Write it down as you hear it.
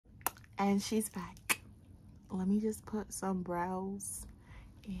And she's back. Let me just put some brows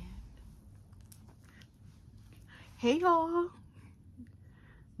in. Hey y'all.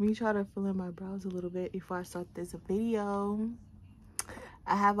 Let me try to fill in my brows a little bit before I start this video.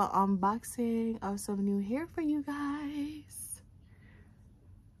 I have an unboxing of some new hair for you guys.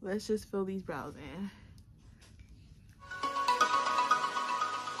 Let's just fill these brows in.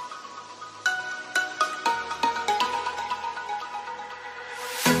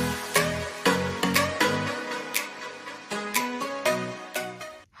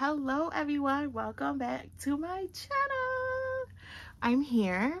 Hello everyone, welcome back to my channel. I'm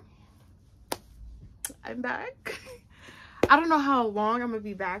here. I'm back. I don't know how long I'm gonna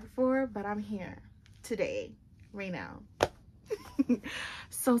be back for, but I'm here today, right now.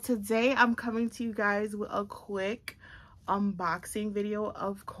 So today I'm coming to you guys with a quick unboxing video,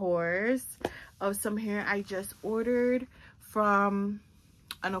 of course, of some hair I just ordered from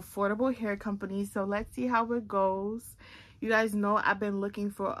an affordable hair company. So let's see how it goes. You guys know I've been looking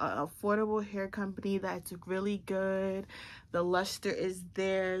for an affordable hair company that's really good. The luster is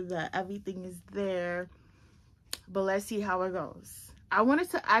there, the everything is there. But let's see how it goes. I wanted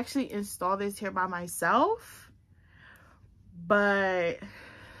to actually install this hair by myself, but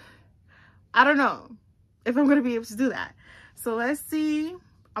I don't know if I'm gonna be able to do that. So let's see.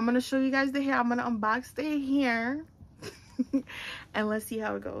 I'm gonna show you guys the hair. I'm gonna unbox the hair and let's see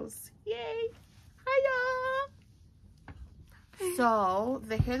how it goes. Yay! Hi y'all! So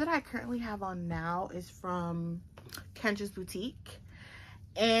the hair that I currently have on now is from Kendra's Boutique,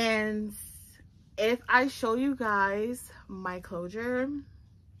 and if I show you guys my closure,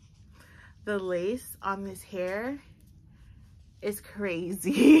 the lace on this hair is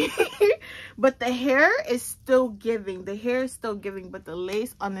crazy. But the hair is still giving. The hair is still giving, but the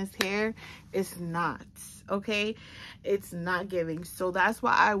lace on this hair is not. Okay, it's not giving. So that's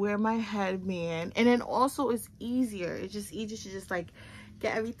why I wear my headband. And then also it's easier. It's just easier to just like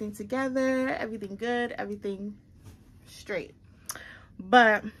get everything together, everything good, everything straight.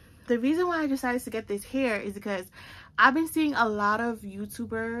 But the reason why I decided to get this hair is because I've been seeing a lot of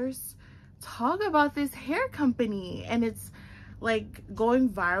YouTubers talk about this hair company, and it's like going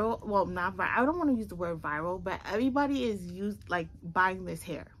viral. Well, not viral. I don't want to use the word viral, but everybody is buying this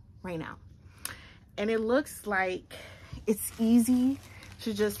hair right now. And it looks like it's easy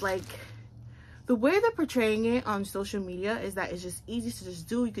to just like, the way they're portraying it on social media is that it's just easy to just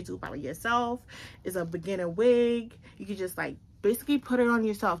do. You could do it by yourself. It's a beginner wig. You could just like basically put it on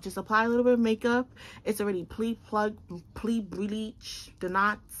yourself. Just apply a little bit of makeup. It's already bleach the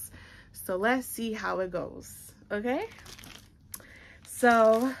knots. So let's see how it goes. Okay.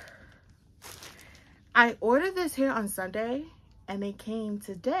 So I ordered this hair on Sunday and it came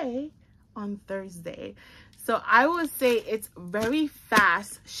today on Thursday. So I would say it's very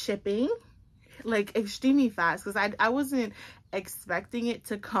fast shipping, like extremely fast, because I wasn't expecting it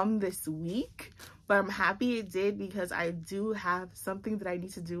to come this week, but I'm happy it did because I do have something that I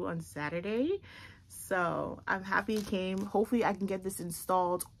need to do on Saturday. So I'm happy it came. Hopefully I can get this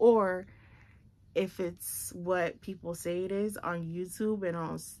installed, or if it's what people say it is on YouTube and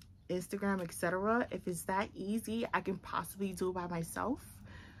on Instagram, etc., if it's that easy, I can possibly do it by myself.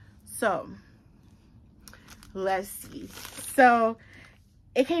 So let's see. So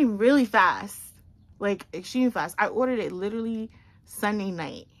it came really fast, like extremely fast. I ordered it literally Sunday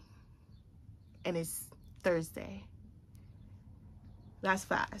night and it's Thursday. That's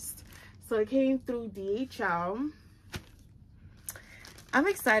fast. So it came through DHL. I'm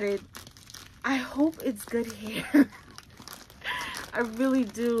excited. I hope it's good hair. I really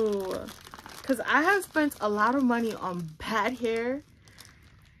do, because I have spent a lot of money on bad hair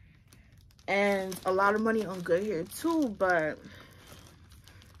and a lot of money on good hair too, but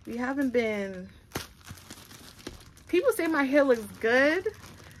we haven't been, people say my hair looks good,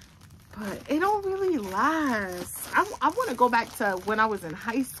 but it don't really last. I want to go back to when I was in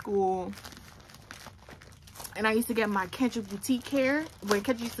high school and I used to get my Kendra Boutique hair, when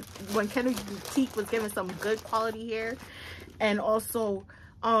Kendra Boutique was giving some good quality hair. And also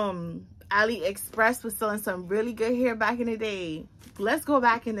AliExpress was selling some really good hair back in the day. Let's go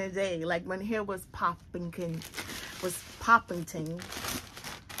back in the day, like when hair was popping.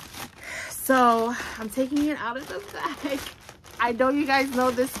 So I'm taking it out of the bag. I know you guys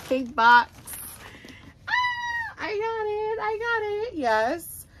know this pink box. Ah, I got it.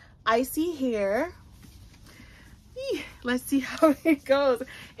 Yes, Isee hair. Let's see how it goes.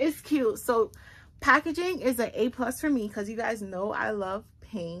 It's cute. So packaging is an A+ for me, because you guys know I love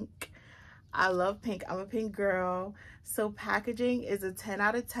pink. I'm a pink girl. So packaging is a 10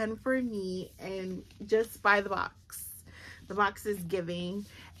 out of 10 for me, and just buy the box. The box is giving.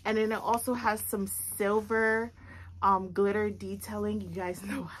 And then it also has some silver glitter detailing. You guys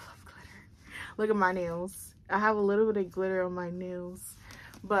know I love glitter. Look at my nails. I have a little bit of glitter on my nails.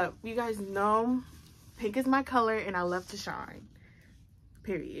 But you guys know pink is my color and I love to shine.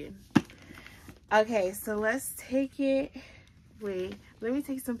 Period. Okay, so let's take it. Wait, let me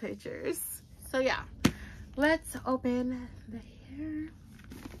take some pictures. So yeah, let's open the hair.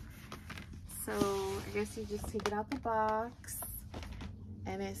 So I guess you just take it out the box.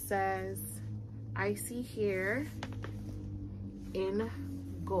 And it says Isee Hair in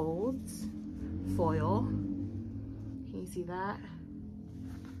gold foil. Can you see that?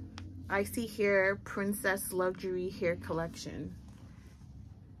 Isee Hair Princess Luxury Hair Collection.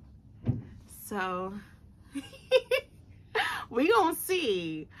 So we gonna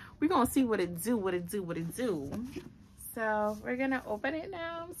see what it do. So we're gonna open it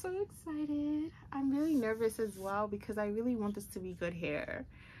now. I'm so excited. I'm really nervous as well because I really want this to be good hair.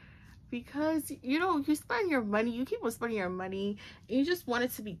 Because, you know, you spend your money, you keep on spending your money, and you just want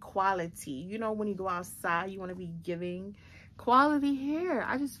it to be quality. You know, when you go outside, you want to be giving quality hair.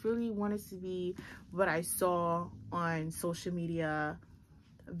 I just really want it to be what I saw on social media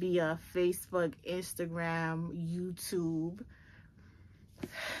via Facebook, Instagram, YouTube.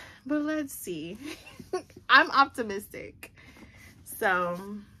 But let's see. I'm optimistic. So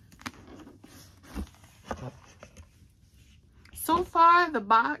far, the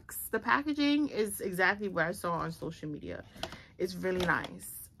packaging is exactly what I saw on social media. It's really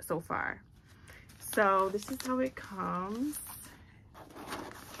nice so far. So this is how it comes.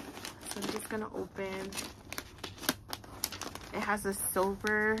 So I'm just gonna open. It has a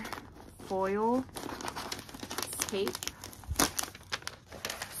silver foil tape.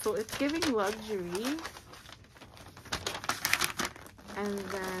 So it's giving luxury. And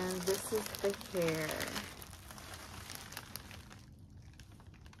then this is the hair.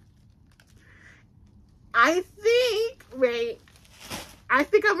 I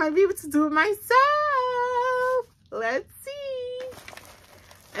think I might be able to do it myself. Let's see.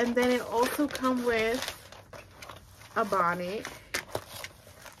 And then it also comes with a bonnet.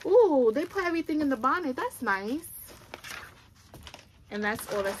 Ooh, they put everything in the bonnet. That's nice. And that's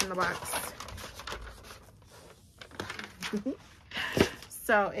all that's in the box.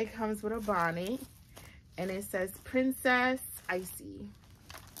 So it comes with a bonnet. And it says Princess Isee.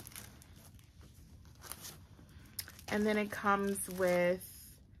 And then it comes with,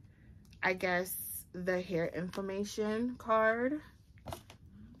 I guess, the hair information card.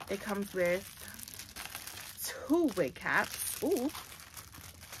 It comes with 2 wig caps. Ooh,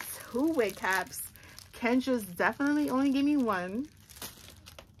 2 wig caps. Kendra's definitely only gave me 1.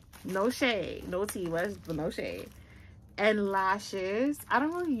 No shade, no tea, but no shade. And lashes. I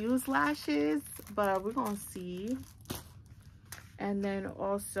don't really use lashes, but we're gonna see. And then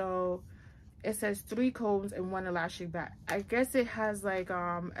also, it says 3 combs and 1 elastic band. I guess it has like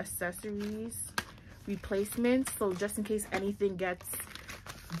accessories replacements, so just in case anything gets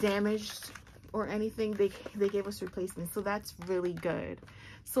damaged or anything, they gave us replacements. So that's really good.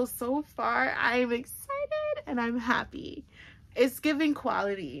 So far I'm excited and I'm happy. It's giving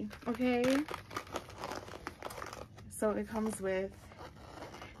quality, okay? So it comes with,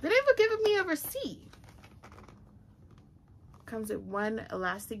 they didn't even give me a receipt. Comes with 1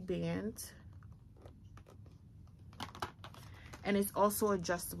 elastic band. And it's also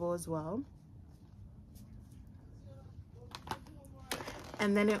adjustable as well.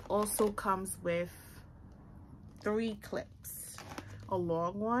 And then it also comes with 3 clips. A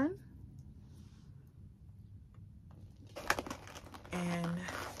long one. And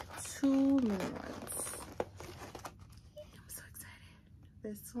 2 mini ones. I'm so excited.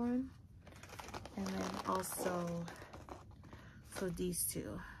 This one. And then also, so these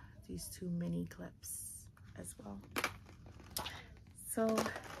two mini clips as well. So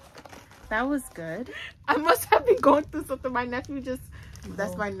that was good. I must have been going through something. My nephew just,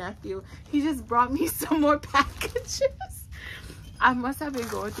 that's my nephew. He just brought me some more packages. I must have been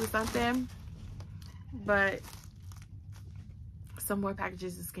going through something, but some more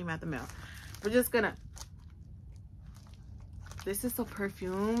packages just came out the mail. We're just gonna, this is a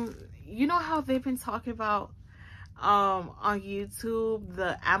perfume. You know how they've been talking about on YouTube,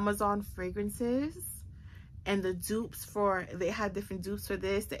 the Amazon fragrances? And the dupes for, they had different dupes for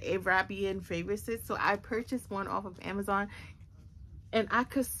this, the Arabian fragrances. So I purchased one off of Amazon and I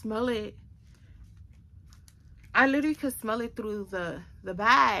could smell it. I literally could smell it through the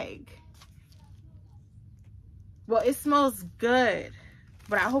bag. Well, it smells good,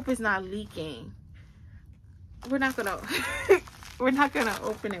 but I hope it's not leaking. We're not gonna we're not gonna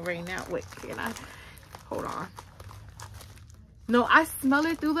open it right now. Wait, can I? Hold on. No, I smell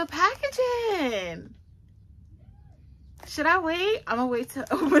it through the packaging. Should I wait? I'm gonna wait to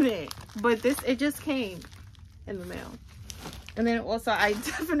open it. But it just came in the mail. And then also I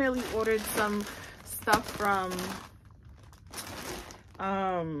definitely ordered some stuff from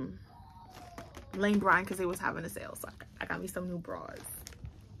Lane Bryant because they was having a sale. So I got me some new bras.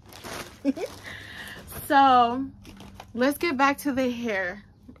 So let's get back to the hair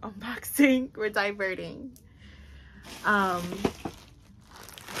unboxing. We're diverting.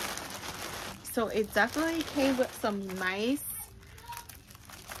 So it definitely came with some nice,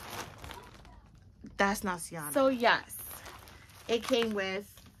 that's not Sienna. So yes, it came with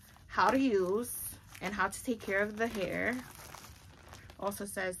how to use and how to take care of the hair. Also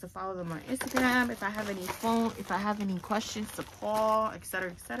says to follow them on Instagram if I have any questions to call, etc,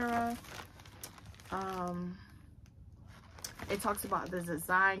 etc. It talks about the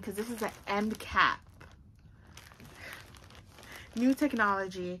design because this is an Mcap. New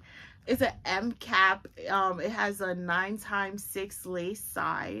technology. It's an Mcap. It has a 9x6 lace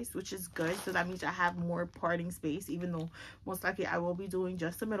size, which is good. So that means I have more parting space, even though most likely I will be doing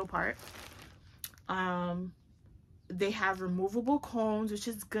just the middle part. They have removable combs, which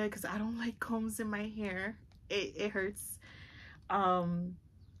is good because I don't like combs in my hair. It hurts.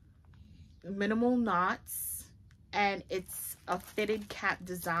 Minimal knots, and it's a fitted cap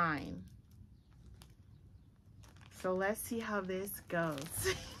design. So let's see how this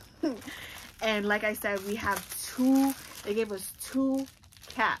goes. And like I said, we have they gave us 2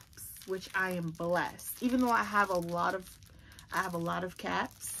 caps, which I am blessed. Even though I have a lot of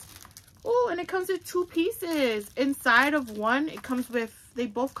caps. Oh, and it comes with 2 pieces. Inside of one, they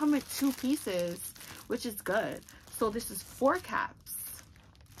both come with 2 pieces, which is good. So this is 4 caps.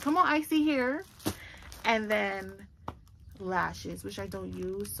 Come on, Isee here. And then lashes, which I don't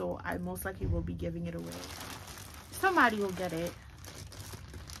use, so I most likely will be giving it away. Somebody will get it.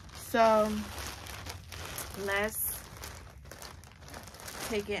 So let's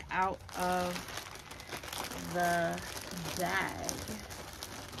take it out of the bag.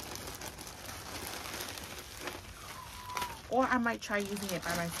 Or I might try using it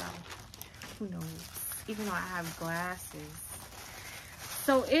by myself. Who knows? Even though I have glasses.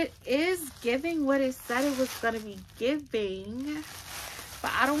 So it is giving what it said it was going to be giving.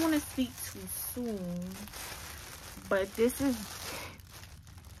 But I don't want to speak too soon. But this is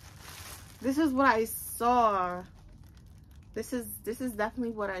what I saw. This is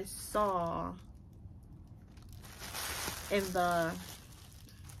definitely what I saw in the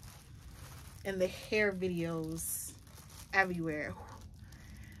hair videos everywhere.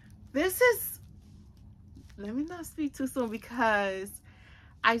 This is, let me not speak too soon because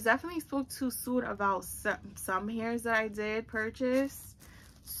I definitely spoke too soon about some hairs that I did purchase.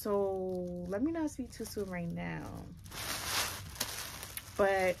 So let me not speak too soon right now.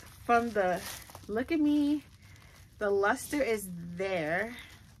 But from the look at me, the luster is there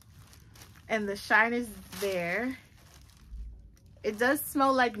and the shine is there. It does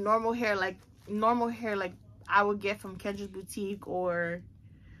smell like normal hair, like I would get from Kendra's Boutique, or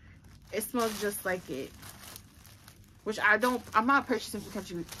it smells just like it, which I'm not purchasing from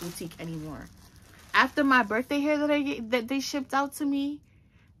Kendra's Boutique anymore. After my birthday hair that they shipped out to me,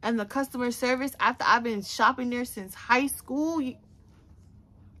 and the customer service, after I've been shopping there since high school,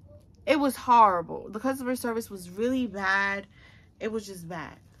 it was horrible. The customer service was really bad. It was just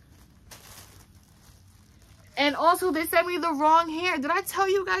bad. And also, they sent me the wrong hair. Did I tell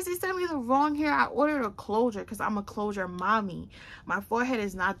you guys they sent me the wrong hair? I ordered a closure because I'm a closure mommy. My forehead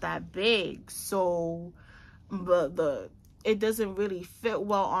is not that big, so it doesn't really fit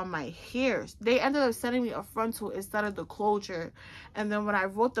well on my hair. They ended up sending me a frontal instead of the closure. And then when I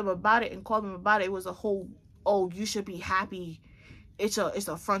wrote them about it and called them about it, it was a whole, oh, you should be happy. It's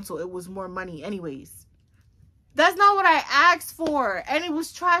a frontal. It was more money anyways. That's not what I asked for. And it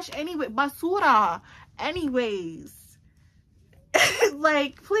was trash anyway. Basura. Anyways.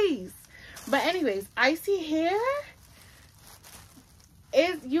 Like, please. But anyways, Isee hair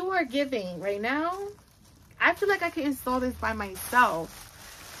is, you are giving right now. I feel like I can install this by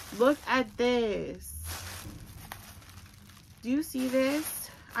myself. Look at this. Do you see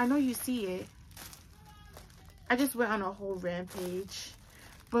this? I know you see it. I just went on a whole rampage.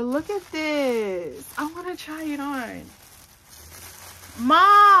 But look at this. I want to try it on.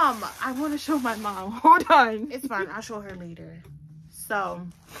 Mom! I want to show my mom. Hold on. It's fine. I'll show her later. So,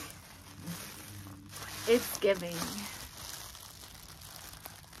 it's giving.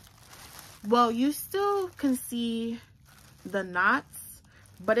 Well, you still can see the knots,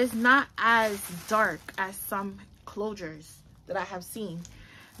 but it's not as dark as some closures that I have seen.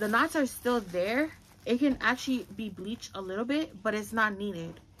 The knots are still there, It can actually be bleached a little bit, but it's not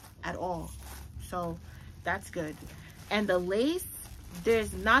needed at all. So that's good. And the lace,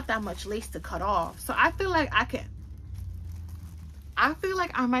 there's not that much lace to cut off. So I feel like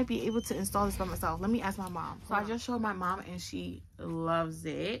I might be able to install this by myself. Let me ask my mom. So I just showed my mom and she loves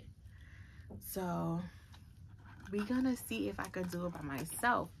it. So we're gonna see if I can do it by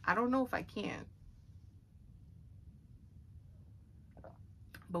myself. I don't know if I can,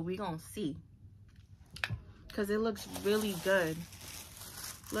 but we're gonna see, because it looks really good.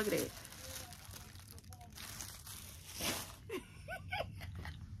 Look at it.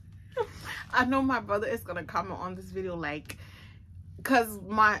 I know my brother is gonna comment on this video like, because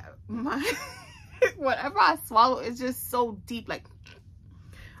my whatever I swallow is just so deep, like,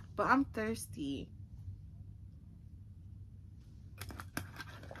 but I'm thirsty.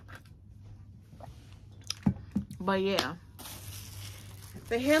 But yeah,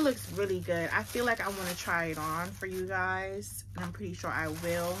 the hair looks really good. I feel like I want to try it on for you guys, and I'm pretty sure I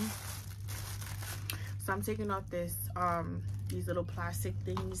will. So I'm taking off this these little plastic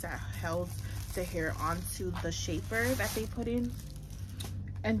things that held the hair onto the shaper that they put in.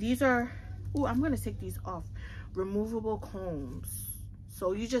 And these are, oh, I'm gonna take these off, removable combs.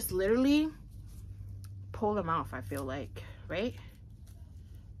 So you just literally pull them off, I feel like, right?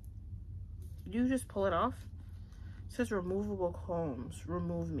 You just pull it off. It says removable combs,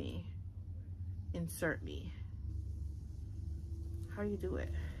 remove me, insert me. How do you do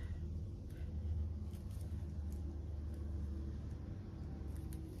it?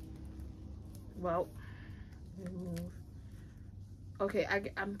 Well, remove. Okay,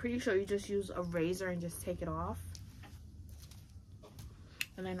 I'm pretty sure you just use a razor and just take it off.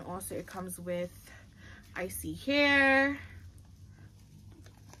 And then also it comes with Isee hair,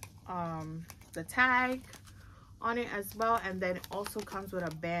 the tag on it as well, and then it also comes with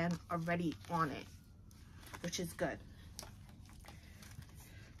a band already on it, which is good.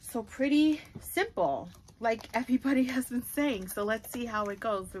 So pretty simple, like everybody has been saying. So let's see how it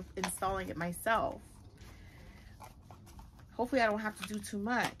goes with installing it myself. Hopefully I don't have to do too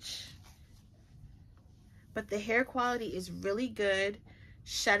much. But the hair quality is really good.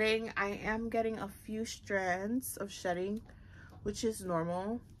 Shedding, I am getting a few strands of shedding, which is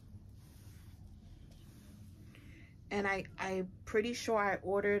normal. And I'm pretty sure I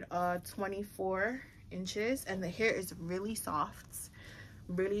ordered 24 inches, and the hair is really soft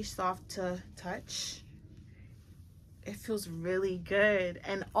to touch. It feels really good.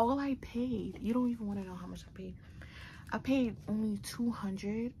 And all I paid, you don't even want to know how much I paid. I paid only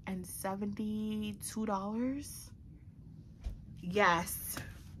 $272. Yes,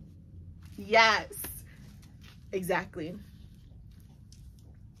 exactly.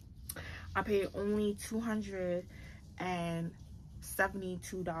 I paid only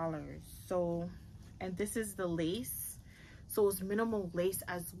 $272. So, and this is the lace, so it's minimal lace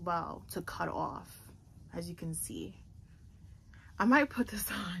as well to cut off, as you can see. I might put this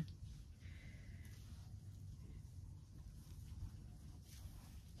on.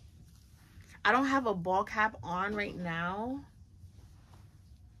 I don't have a ball cap on right now,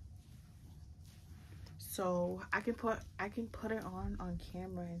 so I can put it on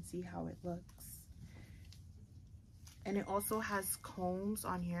camera and see how it looks. And it also has combs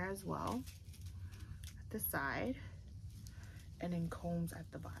on here as well at the side, and then combs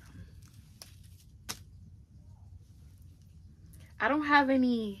at the bottom. I don't have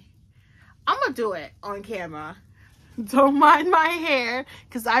any. I'm gonna do it on camera. Don't mind my hair,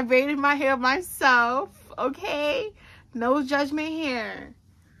 because I braided my hair myself, okay? No judgment here.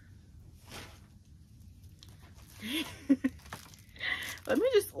 Let me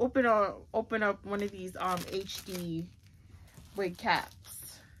just open up one of these HD wig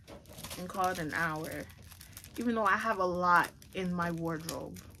caps and call it an hour. Even though I have a lot in my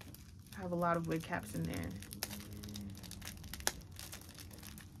wardrobe. I have a lot of wig caps in there.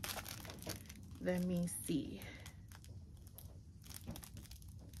 Let me see.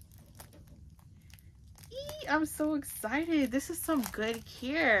 I'm so excited. This is some good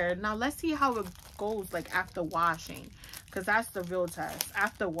hair. Now let's see how it goes like after washing, because that's the real test.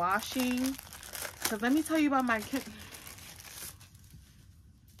 After washing, because let me tell you about my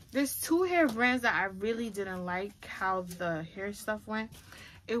there's two hair brands that I really didn't like how the hair stuff went.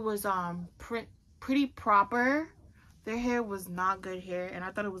 It was Pretty Proper. Their hair was not good hair, and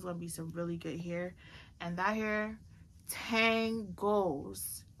I thought it was gonna be some really good hair, and that hair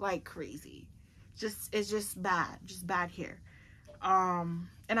tangles like crazy. It's just bad hair.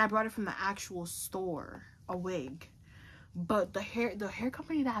 And I brought it from the actual store, a wig. But the hair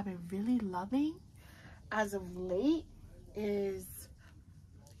company that I've been really loving as of late is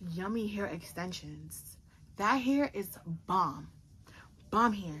Yummy Hair extensions. That hair is bomb.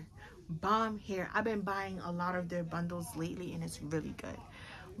 Bomb hair. Bomb hair. I've been buying a lot of their bundles lately and it's really good.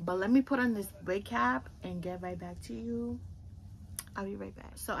 But let me put on this wig cap and get right back to you. I'll be right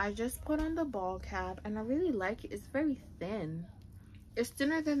back. So I just put on the ball cap and I really like it. It's very thin. It's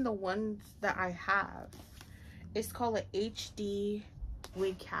thinner than the ones that I have. It's called an HD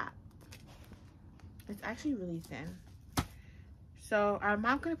wig cap. It's actually really thin. So I'm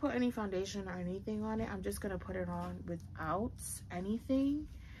not going to put any foundation or anything on it. I'm just going to put it on without anything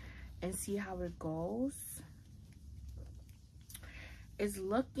and see how it goes. It's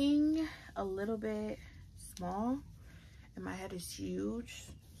looking a little bit small and my head is huge.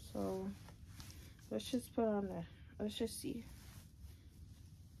 So let's just put on the, let's just see.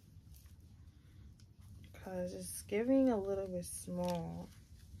 Because it's giving a little bit small.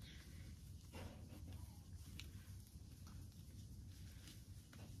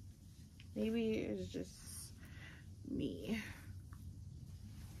 Maybe it's just me.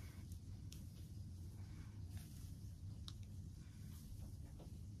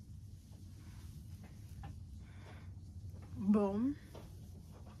 Boom.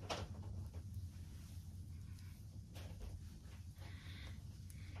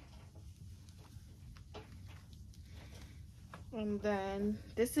 And then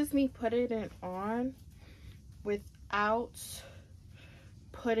this is me putting it on without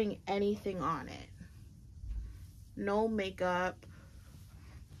putting anything on it. No makeup,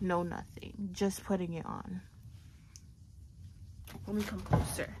 no nothing. Just putting it on. Let me come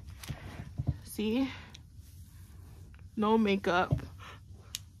closer. See? No makeup.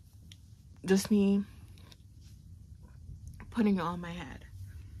 Just me putting it on my head.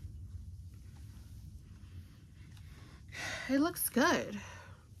 It looks good.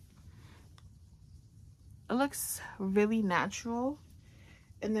 It looks really natural.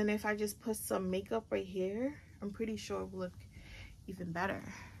 And then if I just put some makeup right here, I'm pretty sure it will look even better.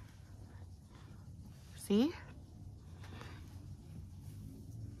 See?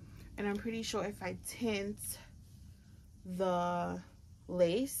 And I'm pretty sure if I tint the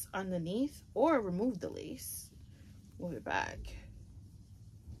lace underneath or remove the lace, move it back,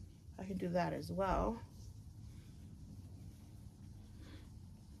 I can do that as well.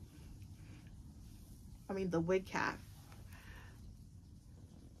 I mean the wig cap,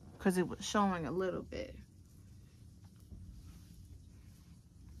 because it was showing a little bit.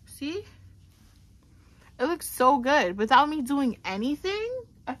 See? It looks so good. Without me doing anything,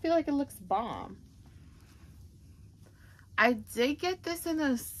 I feel like it looks bomb. I did get this in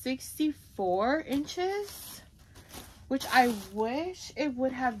a 64 inches, which I wish it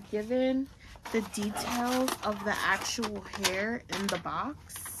would have given the details of the actual hair in the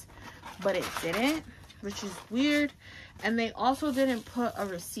box, but it didn't, which is weird. And they also didn't put a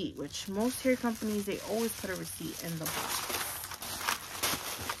receipt, which most hair companies, they always put a receipt in the box.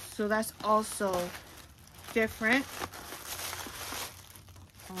 So that's also different.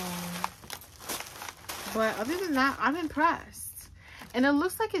 But other than that, I'm impressed. And it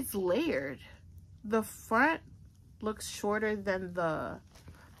looks like it's layered. The front looks shorter than the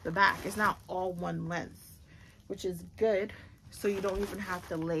back. It's not all one length, which is good. So you don't even have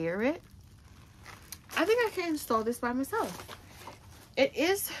to layer it. I think I can install this by myself. It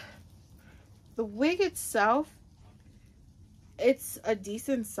is, the wig itself, it's a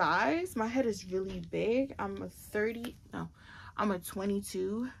decent size. My head is really big. I'm a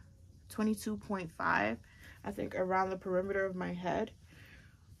 22.5, I think, around the perimeter of my head.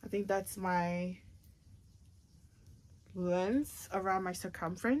 I think that's my length around my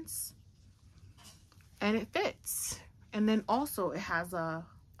circumference. And it fits. And then also it has a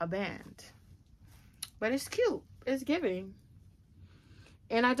band. But it's cute. It's giving.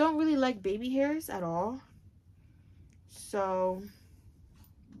 And I don't really like baby hairs at all. So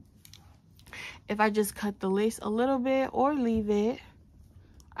if I just cut the lace a little bit or leave it,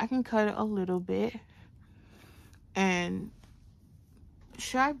 I can cut it a little bit. And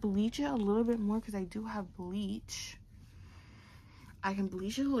should I bleach it a little bit more? Because I do have bleach. I can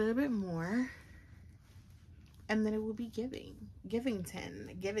bleach it a little bit more. And then it will be giving. Giving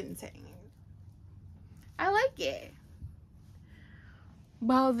 10. I like it.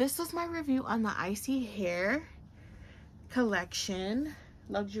 Well, this was my review on the Isee hair collection.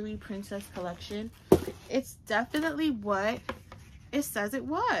 Luxury princess collection. It's definitely what it says it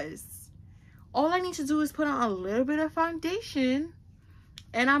was. All I need to do is put on a little bit of foundation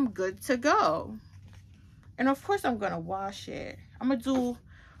and I'm good to go. And of course I'm gonna wash it. I'm gonna do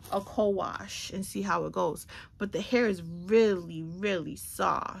a co-wash and see how it goes. But the hair is really, really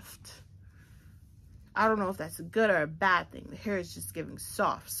soft. I don't know if that's a good or a bad thing. The hair is just giving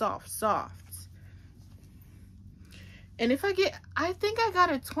soft, soft, soft. And if I get, I think I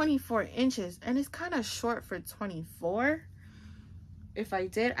got it 24 inches and it's kind of short for 24. If I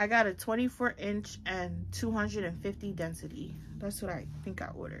did, I got a 24 inch and 250 density. That's what I think I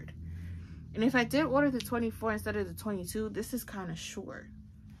ordered. And if I did order the 24 instead of the 22, this is kind of short.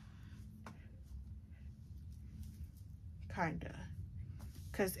 Kinda.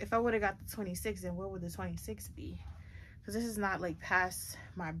 Because if I would have got the 26, then what would the 26 be? Because this is not like past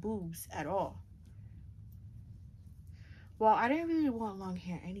my boobs at all. Well, I didn't really want long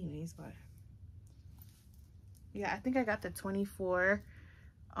hair anyways, but yeah, I think I got the 24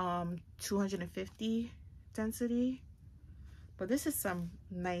 250 density. But this is some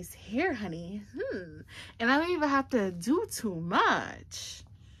nice hair, honey. And I don't even have to do too much.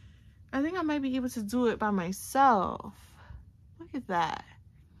 I think I might be able to do it by myself. Look at that.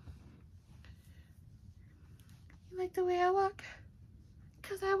 You like the way I walk?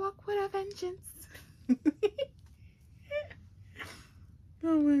 Because I walk with a vengeance.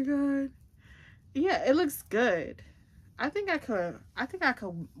 Oh my god. Yeah, it looks good. I think I could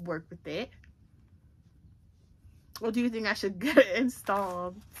work with it. Or do you think I should get it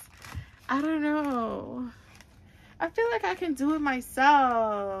installed? I don't know. I feel like I can do it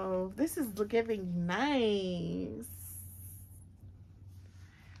myself. This is giving nice.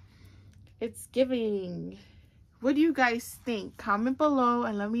 It's giving. What do you guys think? Comment below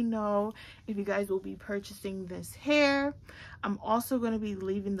and let me know if you guys will be purchasing this hair. I'm also going to be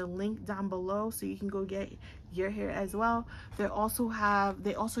leaving the link down below so you can go get your hair as well. They also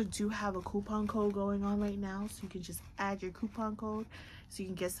do have a coupon code going on right now, so you can just add your coupon code so you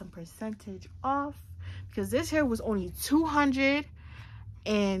can get some percentage off, because this hair was only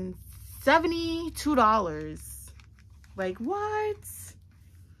 $272. Like, what?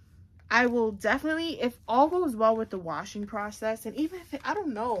 I will definitely, if all goes well with the washing process, and even if I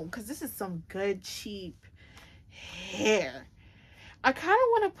don't know, because this is some good cheap hair, I kind of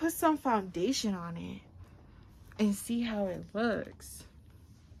want to put some foundation on it and see how it looks,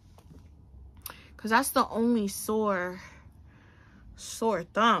 because that's the only sore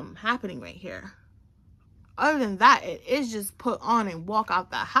thumb happening right here. Other than that, it is just put on and walk out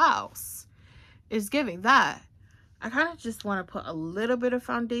the house. It's giving that. I kind of just want to put a little bit of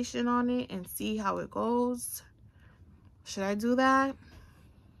foundation on it and see how it goes. Should I do that?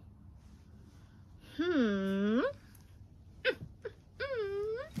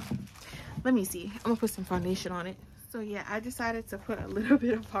 Let me see. I'm gonna put some foundation on it. So yeah, I decided to put a little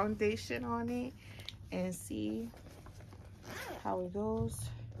bit of foundation on it and see how it goes.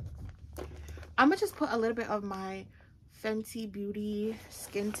 I'm gonna just put a little bit of my Fenty Beauty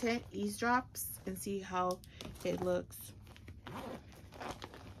Skin Tint Ease Drops and see how it looks.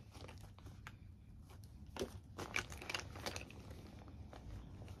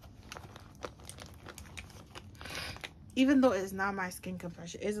 Even though it's not my skin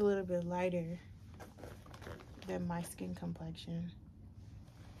complexion, it's a little bit lighter than my skin complexion.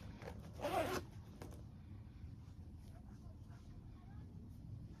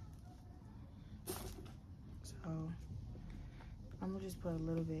 So I'm gonna just put a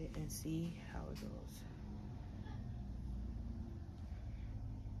little bit and see how it goes.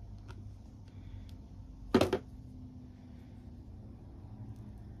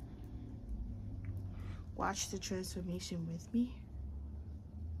 Watch the transformation with me.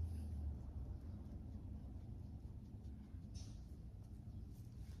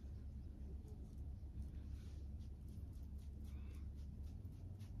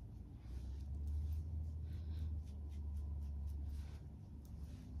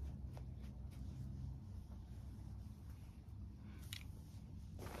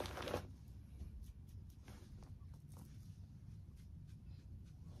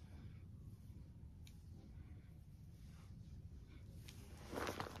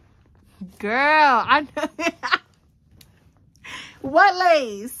 Girl, I know. What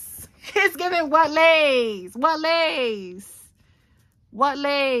lace? It's giving what lace? What lace? What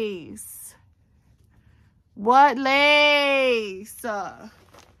lace? What lace?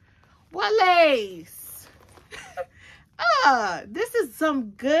 What lace? This is some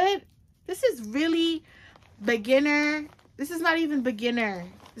good. This is really beginner. This is not even beginner.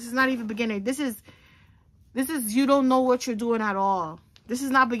 This is not even beginner. This is you don't know what you're doing at all. This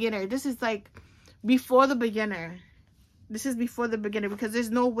is not beginner. This is like before the beginner. This is before the beginner, because there's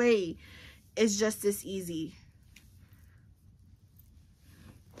no way it's just this easy.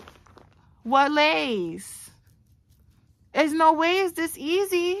 What lace? There's no way it's this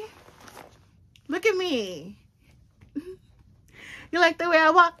easy. Look at me. You like the way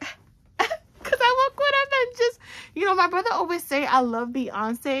I walk? Because I walk with And just, you know, my brother always say I love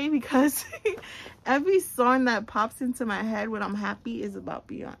Beyonce because every song that pops into my head when I'm happy is about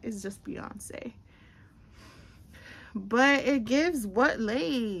Beyonce. It's just Beyonce. But it gives what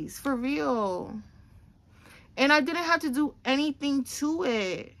lace, for real. And I didn't have to do anything to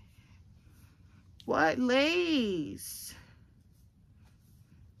it. What lace?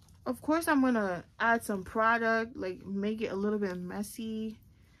 Of course, I'm gonna add some product, like make it a little bit messy.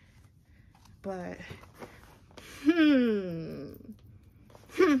 But,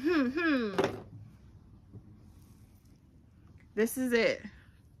 this is it.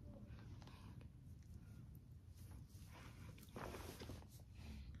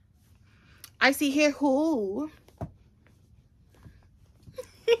 Isee here, who?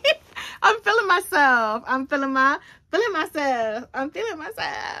 I'm feeling myself. I'm feeling myself. I'm feeling myself. I'm feeling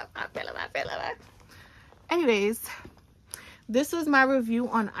my. Anyways, this was my review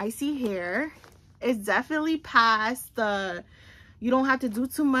on Isee hair. It's definitely past the, you don't have to do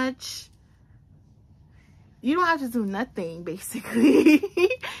too much. You don't have to do nothing, basically.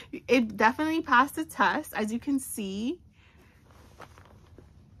 It definitely passed the test, as you can see.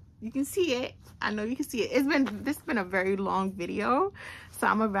 You can see it. I know you can see it. This has been a very long video, so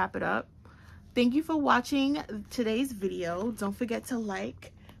I'm gonna wrap it up. Thank you for watching today's video. Don't forget to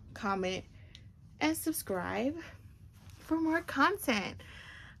like, comment, and subscribe for more content.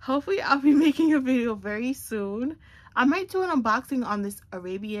 Hopefully I'll be making a video very soon. I might do an unboxing on this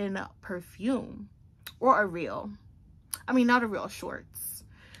Arabian perfume, or a reel. I mean, not a reel, shorts.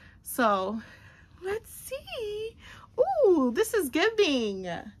 So let's see. Ooh, this is giving.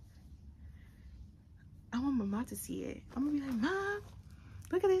 I want my mom to see it. I'm gonna be like, Mom,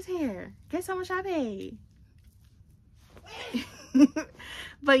 look at this hair. Guess how much I paid?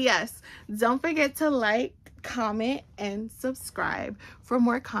 But yes, don't forget to like, comment, and subscribe for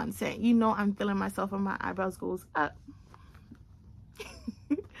more content. You know I'm feeling myself and my eyebrows goes up.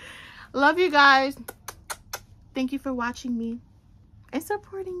 Love you guys. Thank you for watching me and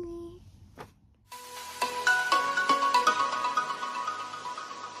supporting me.